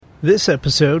This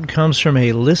episode comes from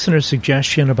a listener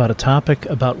suggestion about a topic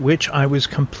about which I was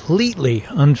completely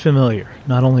unfamiliar.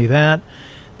 Not only that,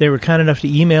 they were kind enough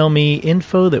to email me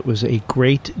info that was a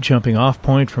great jumping off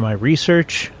point for my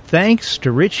research. Thanks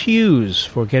to Rich Hughes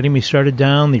for getting me started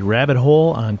down the rabbit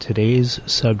hole on today's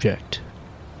subject.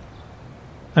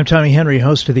 I'm Tommy Henry,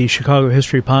 host of the Chicago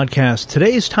History Podcast.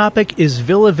 Today's topic is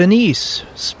Villa Venice,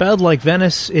 spelled like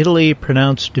Venice, Italy,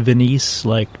 pronounced Venice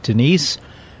like Denise,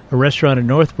 a restaurant in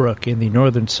Northbrook in the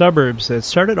northern suburbs that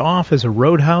started off as a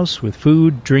roadhouse with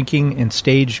food, drinking, and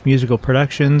staged musical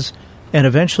productions, and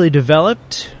eventually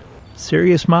developed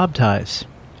serious mob ties.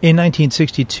 In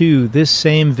 1962, this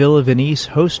same Villa Venice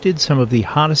hosted some of the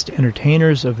hottest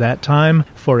entertainers of that time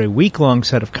for a week-long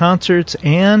set of concerts,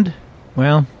 and,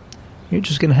 well, you're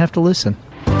just going to have to listen.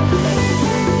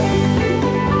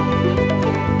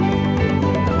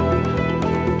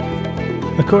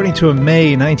 According to a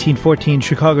May 1914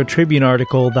 Chicago Tribune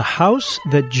article, the house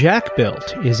that Jack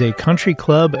built is a country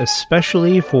club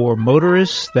especially for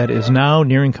motorists that is now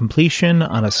nearing completion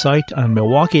on a site on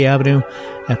Milwaukee Avenue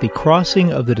at the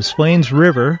crossing of the Des Plaines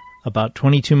River, about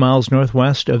 22 miles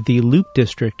northwest of the Loop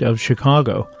District of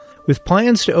Chicago. With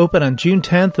plans to open on June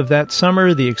 10th of that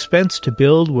summer, the expense to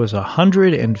build was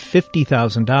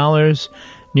 $150,000,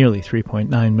 nearly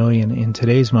 $3.9 million in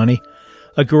today's money.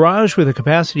 A garage with a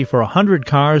capacity for 100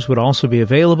 cars would also be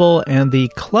available, and the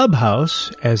clubhouse,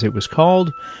 as it was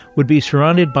called, would be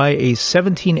surrounded by a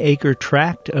 17-acre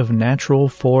tract of natural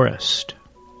forest.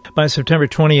 By September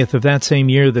 20th of that same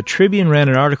year, the Tribune ran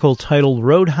an article titled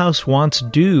Roadhouse Wants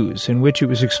Dues, in which it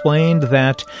was explained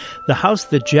that the house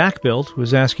that Jack built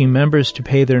was asking members to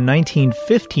pay their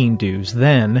 1915 dues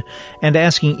then, and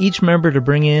asking each member to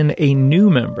bring in a new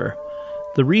member.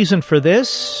 The reason for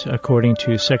this, according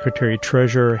to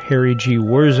Secretary-Treasurer Harry G.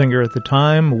 Wersinger at the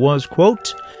time, was,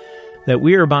 quote, that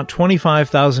we are about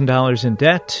 $25,000 in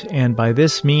debt, and by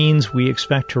this means we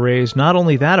expect to raise not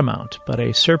only that amount, but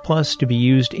a surplus to be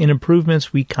used in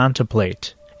improvements we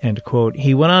contemplate, end quote.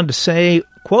 He went on to say,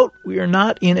 quote, we are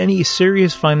not in any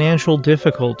serious financial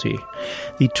difficulty.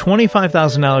 The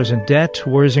 $25,000 in debt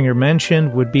Wersinger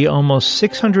mentioned would be almost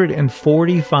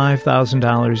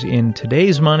 $645,000 in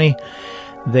today's money.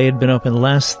 They had been open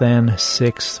less than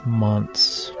 6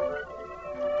 months.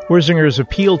 Wersinger's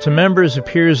appeal to members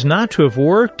appears not to have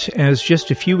worked, as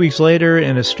just a few weeks later,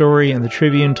 in a story in the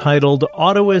Tribune titled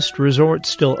Autoist Resort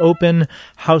Still Open,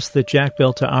 House That Jack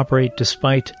Built to Operate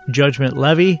Despite Judgment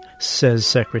Levy, says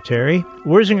Secretary,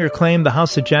 Wersinger claimed the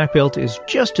house that Jack built is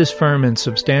just as firm and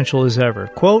substantial as ever.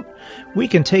 Quote, we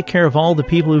can take care of all the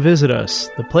people who visit us.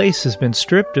 The place has been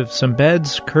stripped of some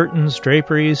beds, curtains,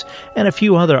 draperies, and a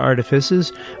few other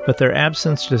artifices, but their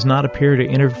absence does not appear to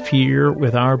interfere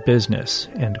with our business,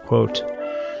 end quote.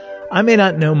 I may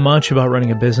not know much about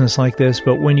running a business like this,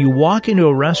 but when you walk into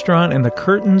a restaurant and the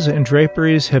curtains and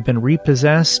draperies have been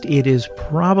repossessed, it is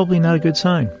probably not a good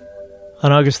sign.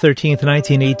 On August 13th,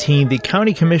 1918, the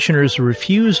county commissioners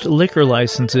refused liquor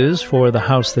licenses for the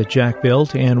house that Jack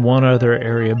built and one other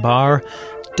area bar.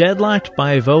 Deadlocked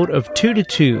by a vote of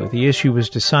 2-2, the issue was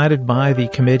decided by the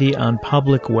Committee on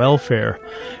Public Welfare.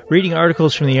 Reading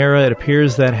articles from the era, it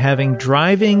appears that having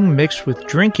driving mixed with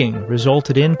drinking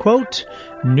resulted in, quote,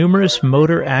 numerous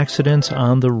motor accidents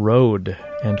on the road,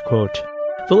 end quote.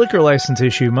 The liquor license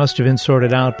issue must have been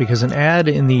sorted out because an ad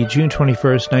in the June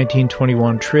 21st,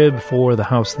 1921 Trib for the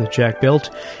house that Jack built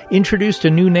introduced a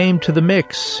new name to the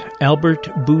mix, Albert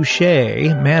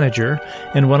Boucher, manager,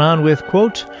 and went on with,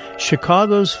 quote,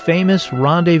 Chicago's famous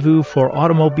rendezvous for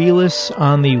automobilists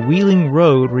on the Wheeling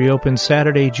Road reopened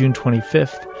Saturday, June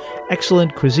 25th.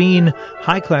 Excellent cuisine,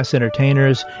 high-class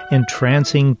entertainers, and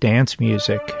trancing dance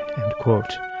music, end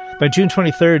quote. By June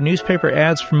 23rd, newspaper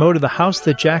ads promoted the house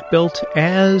that Jack built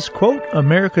as, quote,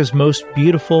 America's most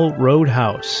beautiful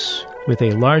roadhouse, with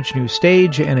a large new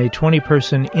stage and a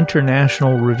 20-person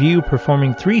international review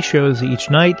performing 3 shows each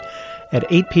night at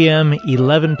 8 p.m.,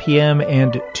 11 p.m.,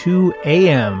 and 2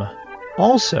 a.m.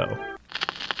 Also,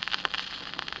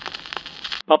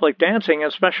 public dancing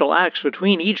and special acts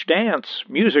between each dance.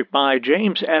 Music by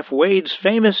James F. Wade's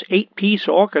famous 8-piece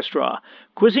orchestra.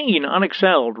 Cuisine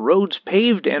unexcelled. Roads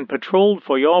paved and patrolled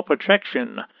for your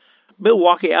protection.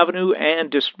 Milwaukee Avenue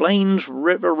and Des Plaines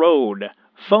River Road.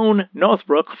 Phone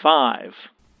Northbrook 5.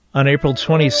 On April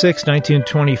 26,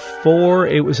 1924,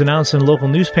 it was announced in local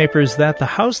newspapers that the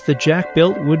house that Jack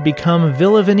built would become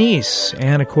Villa Venice,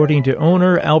 and according to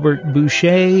owner Albert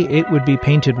Boucher, it would be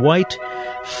painted white,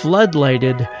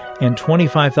 floodlighted, and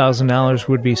 $25,000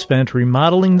 would be spent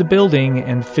remodeling the building,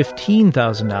 and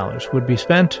 $15,000 would be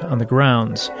spent on the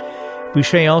grounds.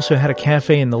 Boucher also had a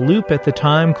cafe in the Loop at the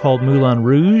time called Moulin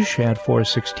Rouge at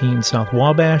 416 South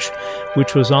Wabash,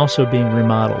 which was also being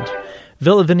remodeled.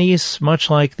 Villa Venise, much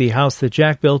like the house that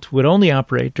Jack built, would only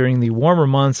operate during the warmer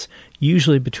months,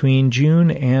 usually between June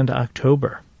and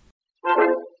October.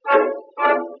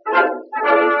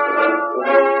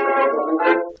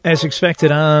 As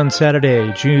expected on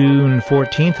Saturday, June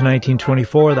 14th,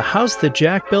 1924, the house that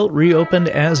Jack built reopened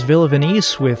as Villa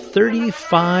Venise with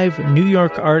 35 New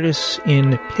York artists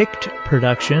in picked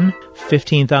production,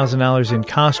 $15,000 in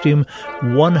costume,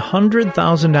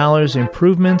 $100,000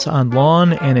 improvements on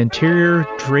lawn and interior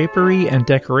drapery and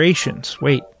decorations.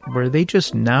 Wait, were they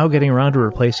just now getting around to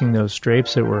replacing those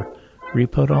drapes that were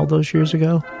repoed all those years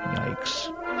ago?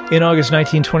 Yikes. In August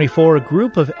 1924, a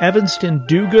group of Evanston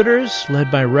do-gooders,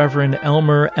 led by Reverend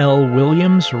Elmer L.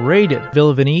 Williams, raided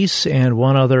Villa Venise and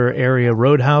one other area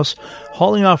roadhouse,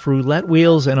 hauling off roulette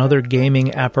wheels and other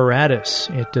gaming apparatus.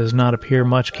 It does not appear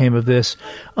much came of this,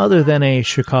 other than a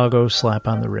Chicago slap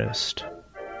on the wrist.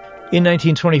 In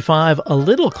 1925, a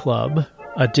little club,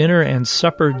 a dinner and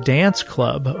supper dance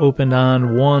club, opened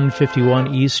on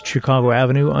 151 East Chicago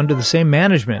Avenue under the same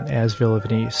management as Villa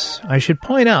Venise. I should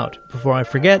point out, before I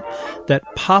forget, that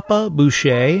Papa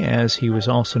Boucher, as he was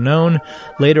also known,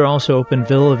 later also opened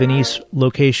Villa Venise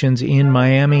locations in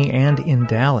Miami and in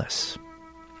Dallas.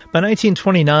 By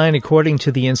 1929, according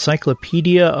to the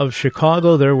Encyclopedia of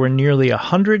Chicago, there were nearly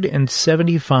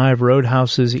 175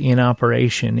 roadhouses in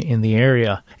operation in the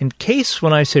area. In case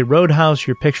when I say roadhouse,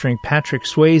 you're picturing Patrick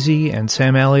Swayze and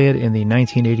Sam Elliott in the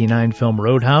 1989 film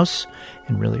Roadhouse,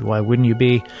 and really, why wouldn't you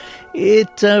be?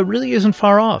 It really isn't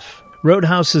far off.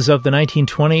 Roadhouses of the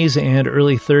 1920s and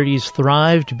early 30s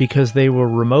thrived because they were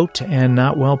remote and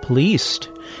not well policed.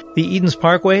 The Edens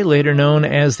Parkway, later known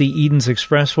as the Edens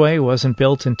Expressway, wasn't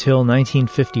built until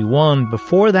 1951.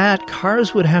 Before that,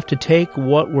 cars would have to take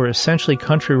what were essentially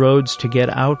country roads to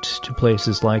get out to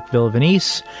places like Villa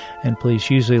Venise, and police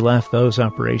usually left those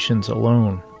operations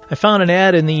alone. I found an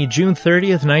ad in the June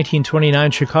 30th,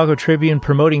 1929 Chicago Tribune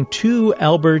promoting two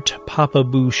Albert Papa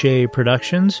Boucher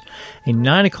productions, a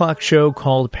 9 o'clock show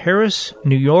called Paris,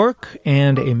 New York,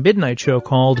 and a midnight show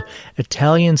called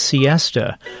Italian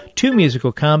Siesta, two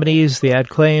musical comedies, the ad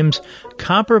claims,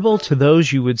 comparable to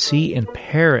those you would see in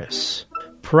Paris.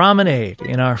 Promenade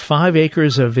in our 5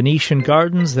 acres of Venetian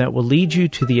gardens that will lead you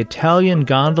to the Italian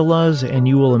gondolas, and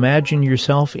you will imagine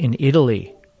yourself in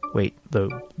Italy. Wait, the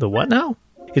what now?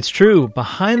 It's true,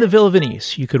 behind the Villa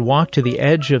Venise, you could walk to the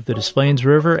edge of the Des Plaines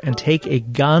River and take a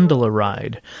gondola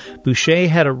ride. Boucher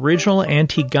had original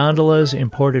antique gondolas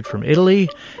imported from Italy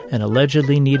and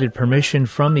allegedly needed permission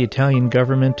from the Italian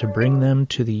government to bring them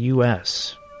to the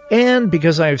U.S. And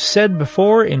because I've said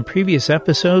before in previous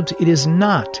episodes, it is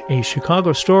not a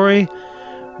Chicago story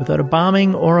without a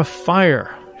bombing or a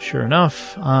fire. Sure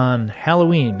enough, on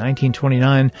Halloween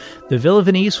 1929, the Villa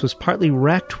Venise was partly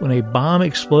wrecked when a bomb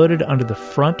exploded under the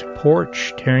front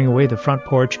porch, tearing away the front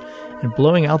porch and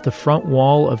blowing out the front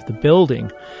wall of the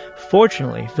building.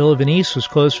 Fortunately, Villa Venise was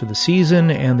closed for the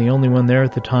season, and the only one there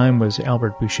at the time was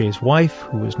Albert Boucher's wife,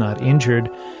 who was not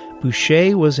injured.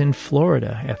 Boucher was in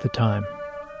Florida at the time.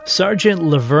 Sergeant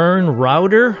Laverne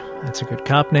Rauder, that's a good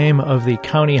cop name, of the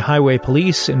County Highway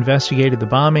Police investigated the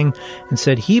bombing and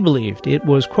said he believed it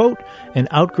was, quote, an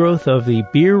outgrowth of the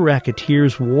Beer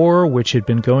Racketeers War, which had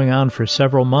been going on for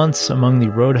several months among the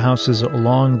roadhouses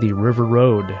along the River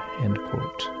Road, end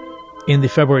quote. In the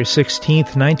February 16,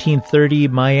 1930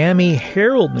 Miami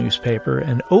Herald newspaper,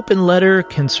 an open letter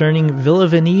concerning Villa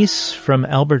Venise from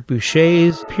Albert Boucher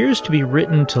appears to be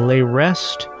written to lay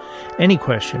rest any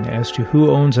question as to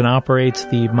who owns and operates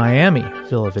the Miami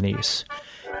Villa Venise.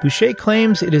 Boucher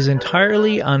claims it is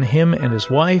entirely on him and his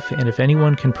wife, and if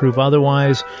anyone can prove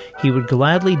otherwise, he would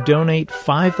gladly donate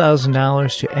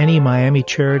 $5,000 to any Miami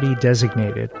charity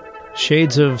designated.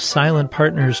 Shades of silent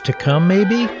partners to come,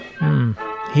 maybe?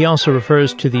 He also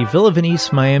refers to the Villa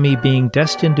Venise Miami being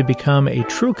destined to become a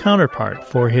true counterpart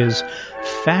for his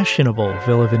fashionable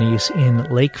Villa Venise in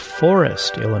Lake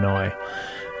Forest, Illinois.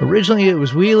 Originally it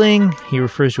was Wheeling, he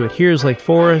refers to it here as Lake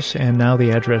Forest, and now the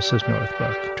address is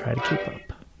Northbrook. Try to keep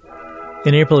up.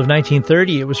 In April of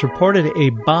 1930, it was reported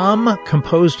a bomb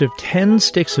composed of 10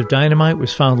 sticks of dynamite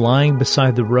was found lying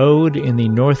beside the road in the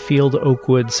Northfield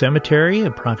Oakwood Cemetery,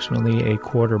 approximately a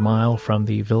quarter mile from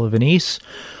the Villa Venise.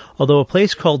 Although a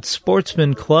place called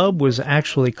Sportsman Club was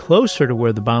actually closer to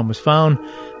where the bomb was found,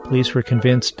 police were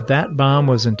convinced that bomb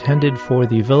was intended for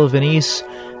the Villa Venise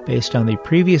based on the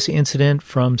previous incident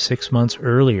from 6 months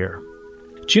earlier.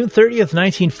 June 30th,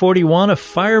 1941, a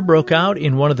fire broke out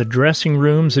in one of the dressing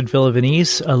rooms at Villa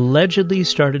Venice, allegedly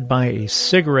started by a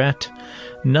cigarette.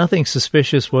 Nothing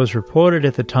suspicious was reported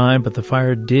at the time, but the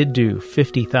fire did do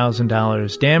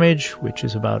 $50,000 damage, which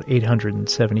is about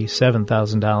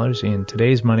 $877,000 in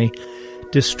today's money,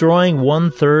 destroying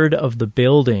 1/3 of the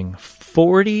building.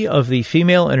 40 of the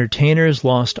female entertainers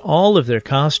lost all of their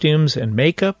costumes and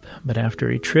makeup, but after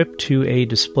a trip to a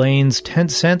Des Plaines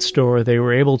 10-cent store, they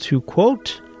were able to,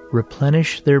 quote,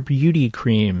 replenish their beauty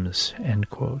creams, end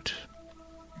quote.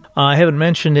 I haven't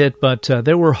mentioned it, but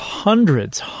there were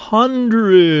hundreds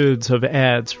of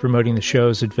ads promoting the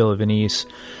shows at Villa Venice.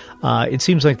 It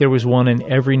seems like there was one in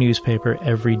every newspaper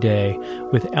every day,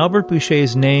 with Albert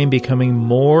Boucher's name becoming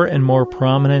more and more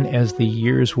prominent as the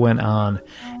years went on.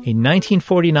 A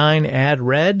 1949 ad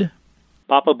read,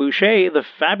 Papa Boucher, the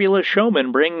fabulous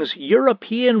showman, brings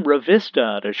European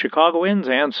Revista to Chicagoans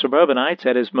and suburbanites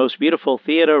at his most beautiful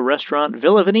theater restaurant,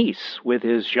 Villa Venice, with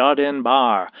his Jardin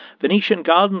Bar, Venetian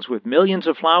gardens with millions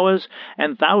of flowers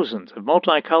and thousands of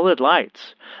multicolored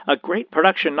lights. A great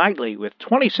production nightly with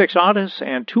 26 artists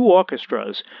and 2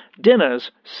 orchestras.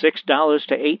 Dinners, $6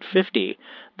 to $8.50.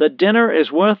 The dinner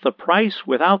is worth the price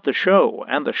without the show,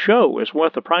 and the show is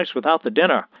worth the price without the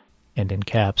dinner. And in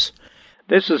caps.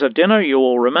 This is a dinner you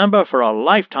will remember for a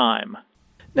lifetime.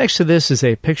 Next to this is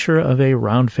a picture of a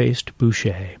round-faced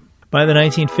Boucher. By the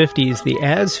 1950s, the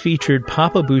ads featured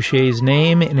Papa Boucher's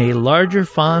name in a larger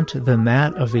font than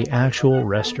that of the actual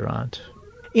restaurant.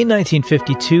 In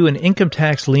 1952, an income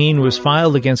tax lien was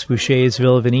filed against Boucher's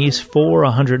Villa Venice for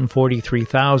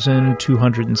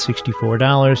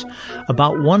 $143,264,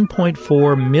 about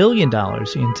 $1.4 million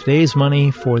in today's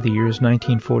money for the years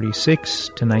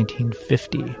 1946 to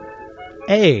 1950.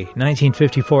 A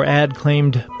 1954 ad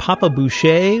claimed Papa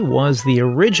Boucher was the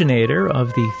originator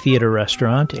of the theater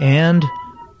restaurant and,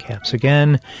 caps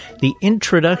again, the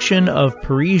introduction of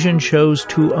Parisian shows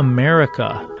to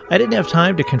America. I didn't have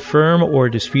time to confirm or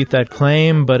dispute that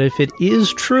claim, but if it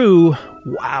is true,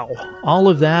 wow, all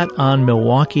of that on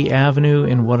Milwaukee Avenue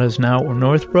in what is now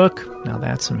Northbrook, now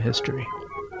that's some history.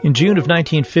 In June of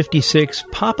 1956,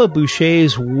 Papa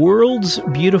Boucher's World's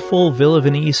Beautiful Villa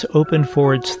Venice opened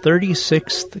for its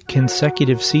 36th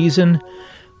consecutive season.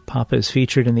 Papa is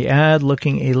featured in the ad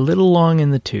looking a little long in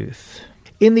the tooth.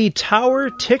 In the Tower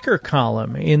Ticker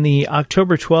column in the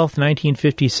October 12,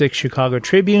 1956 Chicago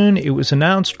Tribune, it was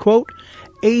announced, quote,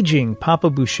 aging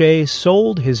Papa Boucher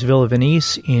sold his Villa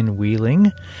Venice in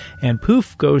Wheeling, and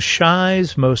poof goes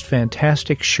Shy's most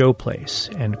fantastic showplace,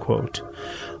 end quote.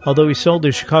 Although he sold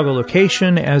his Chicago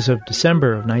location as of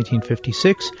December of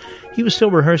 1956, he was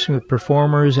still rehearsing with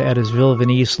performers at his Villa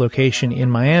Venice location in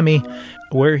Miami,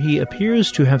 where he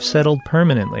appears to have settled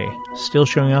permanently, still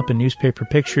showing up in newspaper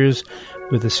pictures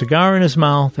with a cigar in his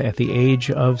mouth at the age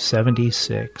of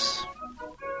 76.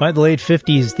 By the late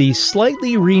 50s, the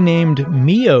slightly renamed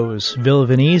Mio's Villa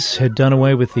Venice had done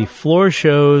away with the floor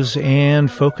shows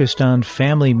and focused on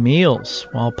family meals.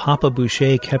 While Papa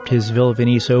Boucher kept his Villa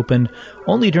Venice open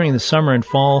only during the summer and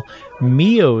fall,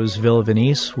 Mio's Villa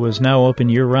Venice was now open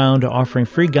year-round, offering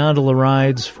free gondola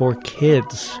rides for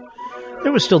kids.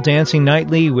 There was still dancing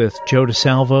nightly with Joe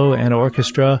DeSalvo and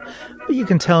orchestra, but you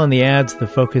can tell in the ads the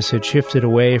focus had shifted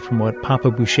away from what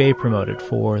Papa Boucher promoted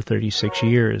for 36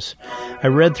 years. I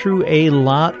read through a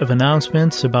lot of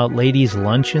announcements about ladies'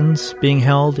 luncheons being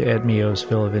held at Mio's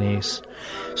Villa Venice.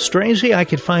 Strangely, I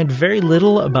could find very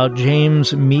little about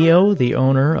James Mio, the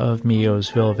owner of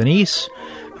Mio's Villa Venice,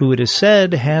 who it is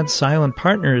said had silent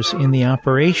partners in the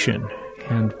operation.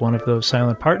 And one of those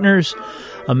silent partners,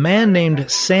 a man named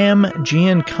Sam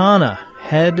Giancana,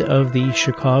 head of the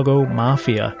Chicago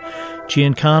Mafia.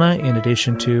 Giancana, in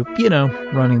addition to,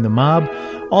 running the mob,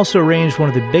 also arranged one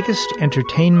of the biggest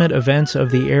entertainment events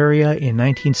of the area in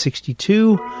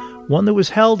 1962, one that was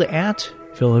held at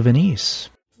Villa Venice.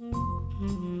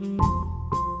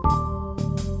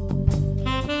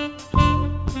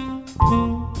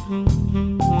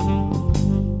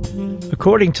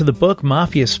 According to the book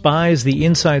Mafia Spies, the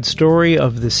inside story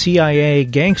of the CIA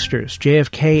gangsters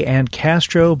JFK and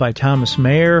Castro by Thomas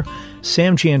Mayer,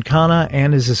 Sam Giancana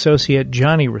and his associate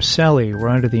Johnny Rosselli were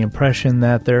under the impression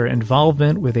that their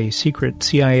involvement with a secret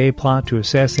CIA plot to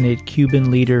assassinate Cuban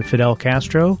leader Fidel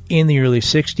Castro in the early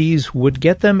 60s would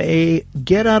get them a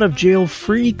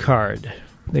get-out-of-jail-free card.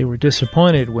 They were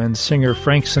disappointed when singer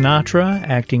Frank Sinatra,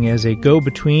 acting as a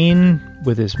go-between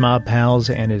with his mob pals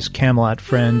and his Camelot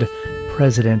friend,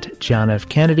 President John F.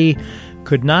 Kennedy,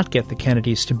 could not get the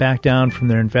Kennedys to back down from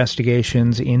their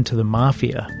investigations into the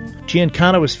Mafia.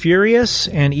 Giancana was furious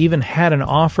and even had an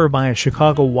offer by a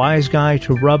Chicago wise guy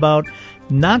to rub out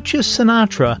not just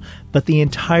Sinatra, but the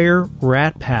entire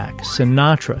Rat Pack,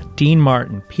 Sinatra, Dean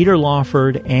Martin, Peter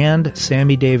Lawford, and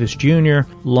Sammy Davis Jr.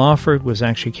 Lawford was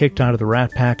actually kicked out of the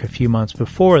Rat Pack a few months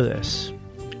before this.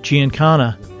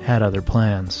 Giancana had other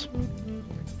plans.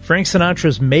 Frank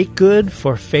Sinatra's make good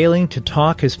for failing to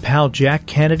talk his pal Jack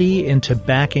Kennedy into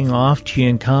backing off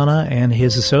Giancana and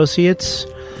his associates.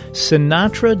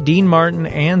 Sinatra, Dean Martin,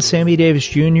 and Sammy Davis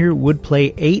Jr. would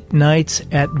play 8 nights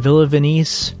at Villa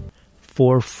Venice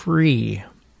for free.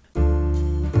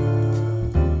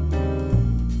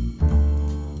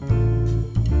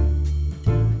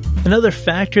 Another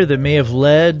factor that may have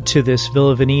led to this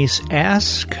Villa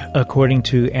Venice-esque, according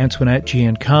to Antoinette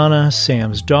Giancana,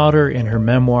 Sam's daughter, in her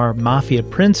memoir Mafia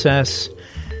Princess,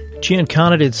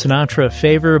 Giancana did Sinatra a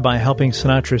favor by helping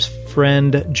Sinatra's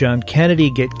friend John Kennedy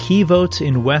get key votes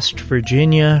in West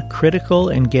Virginia, critical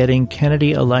in getting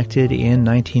Kennedy elected in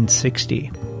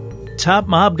 1960. Top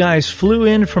mob guys flew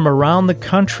in from around the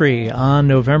country on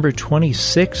November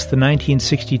 26,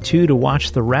 1962 to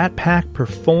watch the Rat Pack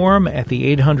perform at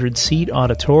the 800-seat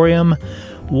auditorium.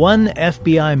 One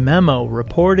FBI memo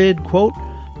reported, quote,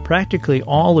 practically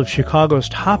all of Chicago's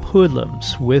top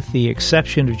hoodlums, with the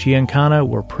exception of Giancana,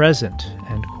 were present,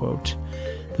 end quote.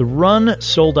 The run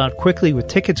sold out quickly, with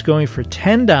tickets going for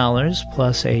 $10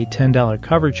 plus a $10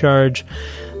 cover charge.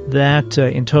 That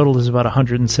in total is about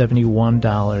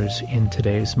 $171 in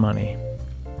today's money.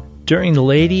 During The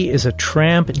Lady is a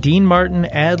Tramp, Dean Martin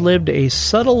ad-libbed a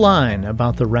subtle line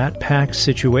about the Rat Pack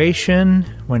situation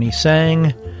when he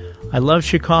sang, I love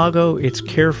Chicago, it's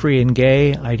carefree and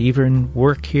gay, I'd even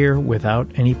work here without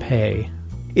any pay.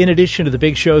 In addition to the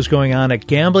big shows going on, a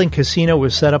gambling casino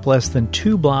was set up less than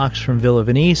 2 blocks from Villa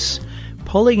Venice,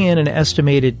 pulling in an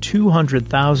estimated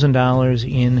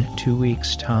 $200,000 in 2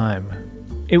 weeks' time.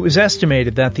 It was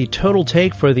estimated that the total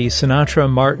take for the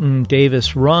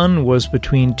Sinatra-Martin-Davis run was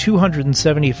between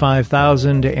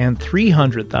 $275,000 and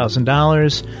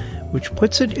 $300,000, which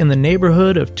puts it in the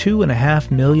neighborhood of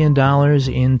 $2.5 million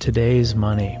in today's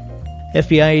money.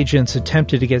 FBI agents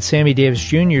attempted to get Sammy Davis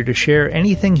Jr. to share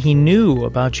anything he knew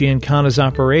about Giancana's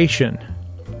operation.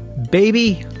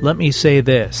 Baby, let me say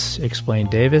this,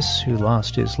 explained Davis, who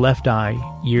lost his left eye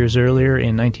years earlier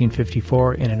in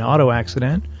 1954 in an auto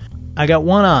accident. I got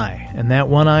one eye, and that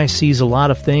one eye sees a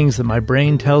lot of things that my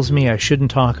brain tells me I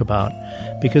shouldn't talk about.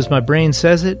 Because my brain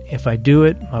says it, if I do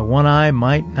it, my one eye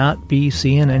might not be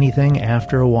seeing anything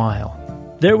after a while.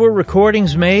 There were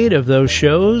recordings made of those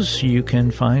shows you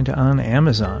can find on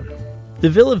Amazon. The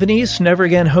Villa Venice never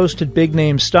again hosted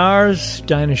big-name stars.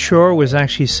 Dinah Shore was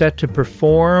actually set to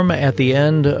perform at the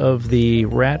end of the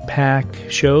Rat Pack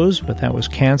shows, but that was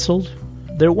canceled.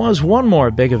 There was one more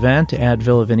big event at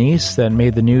Villa Venice that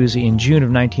made the news in June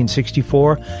of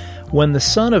 1964 when the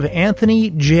son of Anthony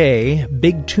J.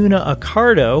 Big Tuna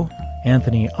Accardo,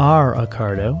 Anthony R.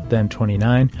 Accardo, then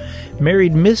 29,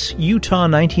 married Miss Utah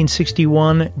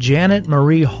 1961 Janet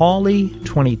Marie Hawley,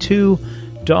 22,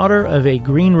 daughter of a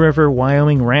Green River,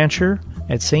 Wyoming rancher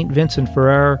at St. Vincent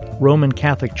Ferrer Roman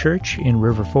Catholic Church in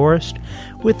River Forest,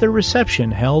 with a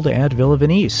reception held at Villa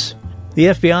Venice. The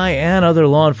FBI and other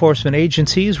law enforcement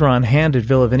agencies were on hand at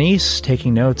Villa Venice,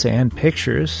 taking notes and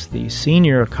pictures. The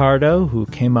senior Accardo, who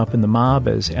came up in the mob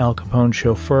as Al Capone's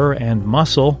chauffeur and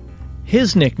muscle,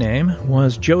 his nickname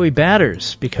was Joey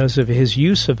Batters because of his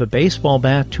use of a baseball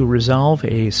bat to resolve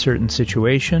a certain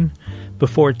situation,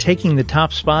 before taking the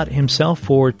top spot himself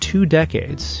for 2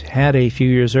 decades, had a few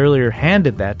years earlier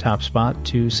handed that top spot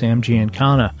to Sam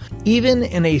Giancana. Even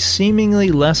in a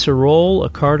seemingly lesser role,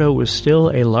 Accardo was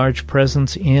still a large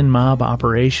presence in mob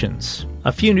operations.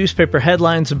 A few newspaper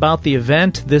headlines about the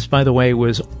event. This, by the way,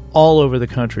 was all over the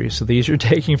country, so these are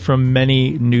taken from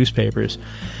many newspapers.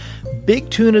 Big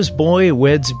Tuna's boy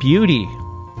weds beauty.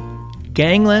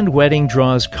 Gangland wedding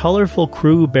draws colorful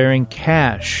crew bearing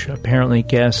cash. Apparently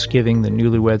guests giving the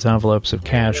newlyweds envelopes of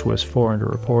cash was foreign to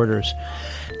reporters.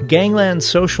 Gangland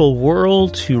social whirl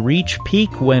to reach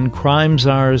peak when crime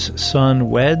czar's son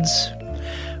weds.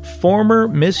 Former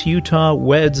Miss Utah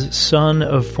weds son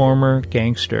of former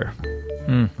gangster.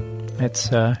 It's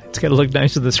got to look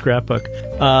nice in the scrapbook.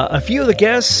 A few of the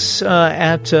guests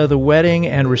at the wedding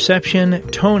and reception: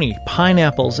 Tony,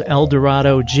 Pineapples, El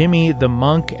Dorado, Jimmy, the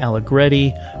Monk,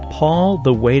 Allegretti, Paul,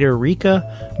 the Waiter,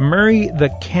 Rica, Murray, the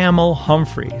Camel,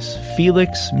 Humphreys,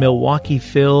 Felix, Milwaukee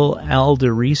Phil,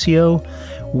 Aldericio,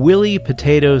 Willie,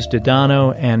 Potatoes,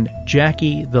 Dodano, and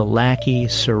Jackie, the Lackey,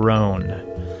 Cerrone.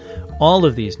 All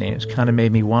of these names kind of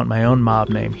made me want my own mob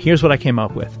name. Here's what I came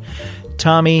up with.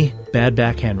 Tommy, Bad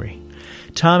Back Henry.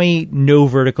 Tommy, No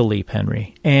Vertical Leap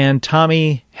Henry. And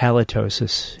Tommy,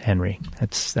 Halitosis Henry.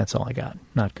 That's all I got.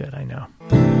 Not good, I know.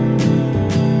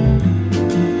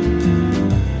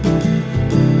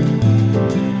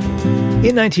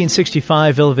 In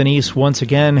 1965, Villa Venice once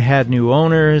again had new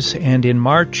owners, and in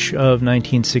March of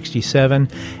 1967,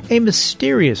 a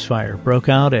mysterious fire broke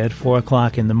out at 4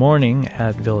 o'clock in the morning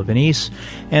at Villa Venice,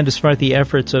 and despite the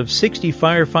efforts of 60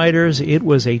 firefighters, it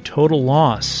was a total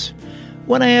loss.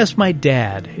 When I asked my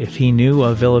dad if he knew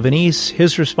of Villa Venice,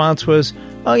 his response was,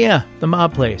 "Oh yeah, the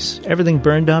mob place. Everything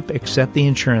burned up except the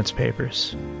insurance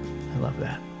papers." I love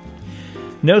that.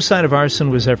 No sign of arson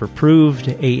was ever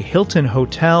proved. A Hilton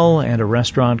hotel and a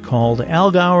restaurant called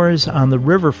Algowers on the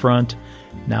riverfront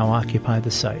now occupy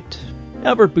the site.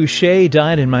 Albert Boucher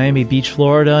died in Miami Beach,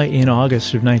 Florida in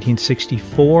August of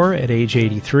 1964 at age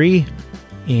 83.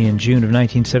 In June of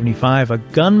 1975, a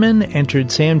gunman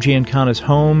entered Sam Giancana's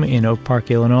home in Oak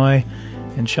Park, Illinois,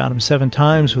 and shot him 7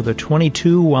 times with a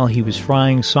 .22 while he was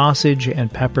frying sausage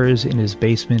and peppers in his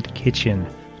basement kitchen.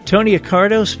 Tony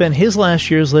Accardo spent his last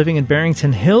years living in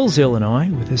Barrington Hills, Illinois,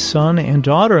 with his son and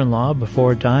daughter-in-law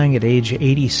before dying at age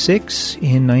 86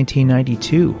 in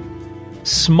 1992.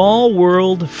 Small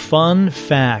world fun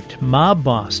fact: mob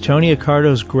boss Tony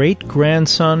Accardo's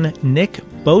great-grandson Nick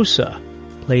Bosa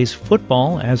plays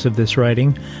football, as of this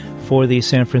writing, for the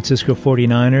San Francisco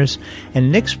 49ers,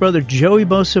 and Nick's brother Joey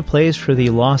Bosa plays for the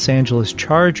Los Angeles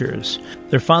Chargers.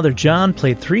 Their father John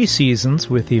played 3 seasons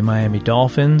with the Miami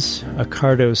Dolphins.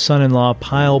 Accardo's son-in-law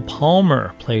Pyle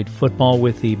Palmer played football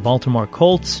with the Baltimore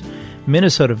Colts,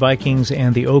 Minnesota Vikings,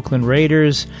 and the Oakland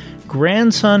Raiders.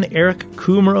 Grandson Eric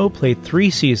Kumro played 3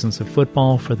 seasons of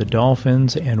football for the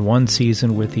Dolphins and 1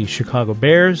 season with the Chicago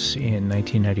Bears in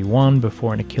 1991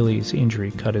 before an Achilles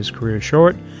injury cut his career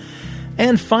short.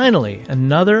 And finally,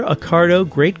 another Accardo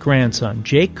great-grandson,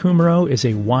 Jake Kumro, is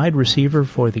a wide receiver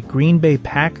for the Green Bay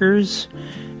Packers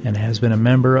and has been a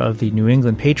member of the New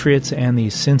England Patriots and the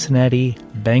Cincinnati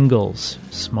Bengals.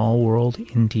 Small world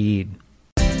indeed.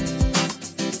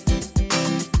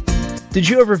 Did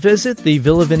you ever visit the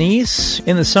Villa Venice?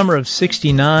 In the summer of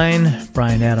 '69,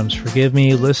 Brian Adams, forgive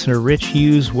me, listener Rich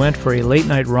Hughes went for a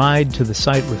late-night ride to the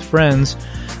site with friends.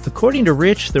 According to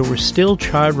Rich, there were still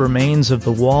charred remains of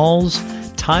the walls,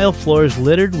 tile floors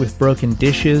littered with broken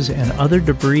dishes, and other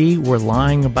debris were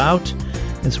lying about,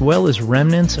 as well as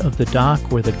remnants of the dock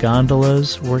where the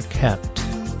gondolas were kept.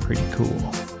 Pretty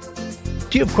cool.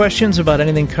 Do you have questions about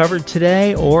anything covered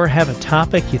today, or have a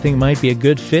topic you think might be a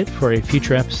good fit for a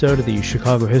future episode of the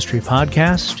Chicago History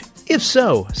Podcast? If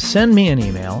so, send me an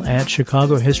email at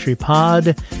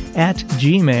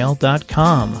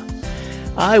chicagohistorypod@gmail.com.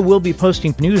 I will be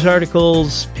posting news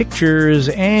articles, pictures,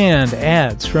 and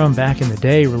ads from back in the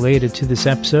day related to this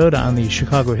episode on the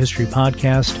Chicago History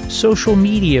Podcast social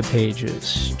media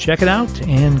pages. Check it out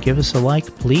and give us a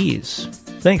like, please.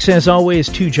 Thanks, as always,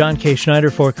 to John K.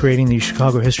 Schneider for creating the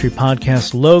Chicago History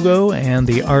Podcast logo and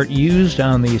the art used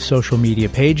on the social media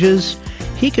pages.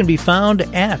 He can be found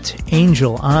at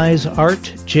Angel Eyes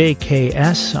Art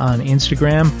JKS on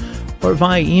Instagram, or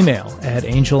via email at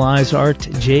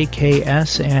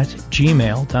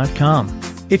angeleyesartjks@gmail.com.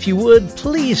 If you would,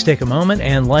 please take a moment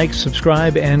and like,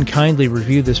 subscribe, and kindly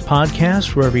review this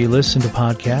podcast wherever you listen to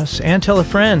podcasts, and tell a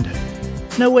friend.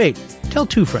 No, wait, tell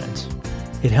 2 friends.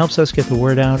 It helps us get the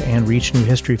word out and reach new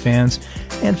history fans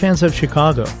and fans of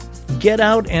Chicago. Get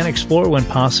out and explore when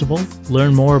possible,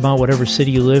 learn more about whatever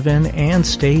city you live in, and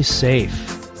stay safe.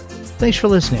 Thanks for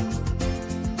listening.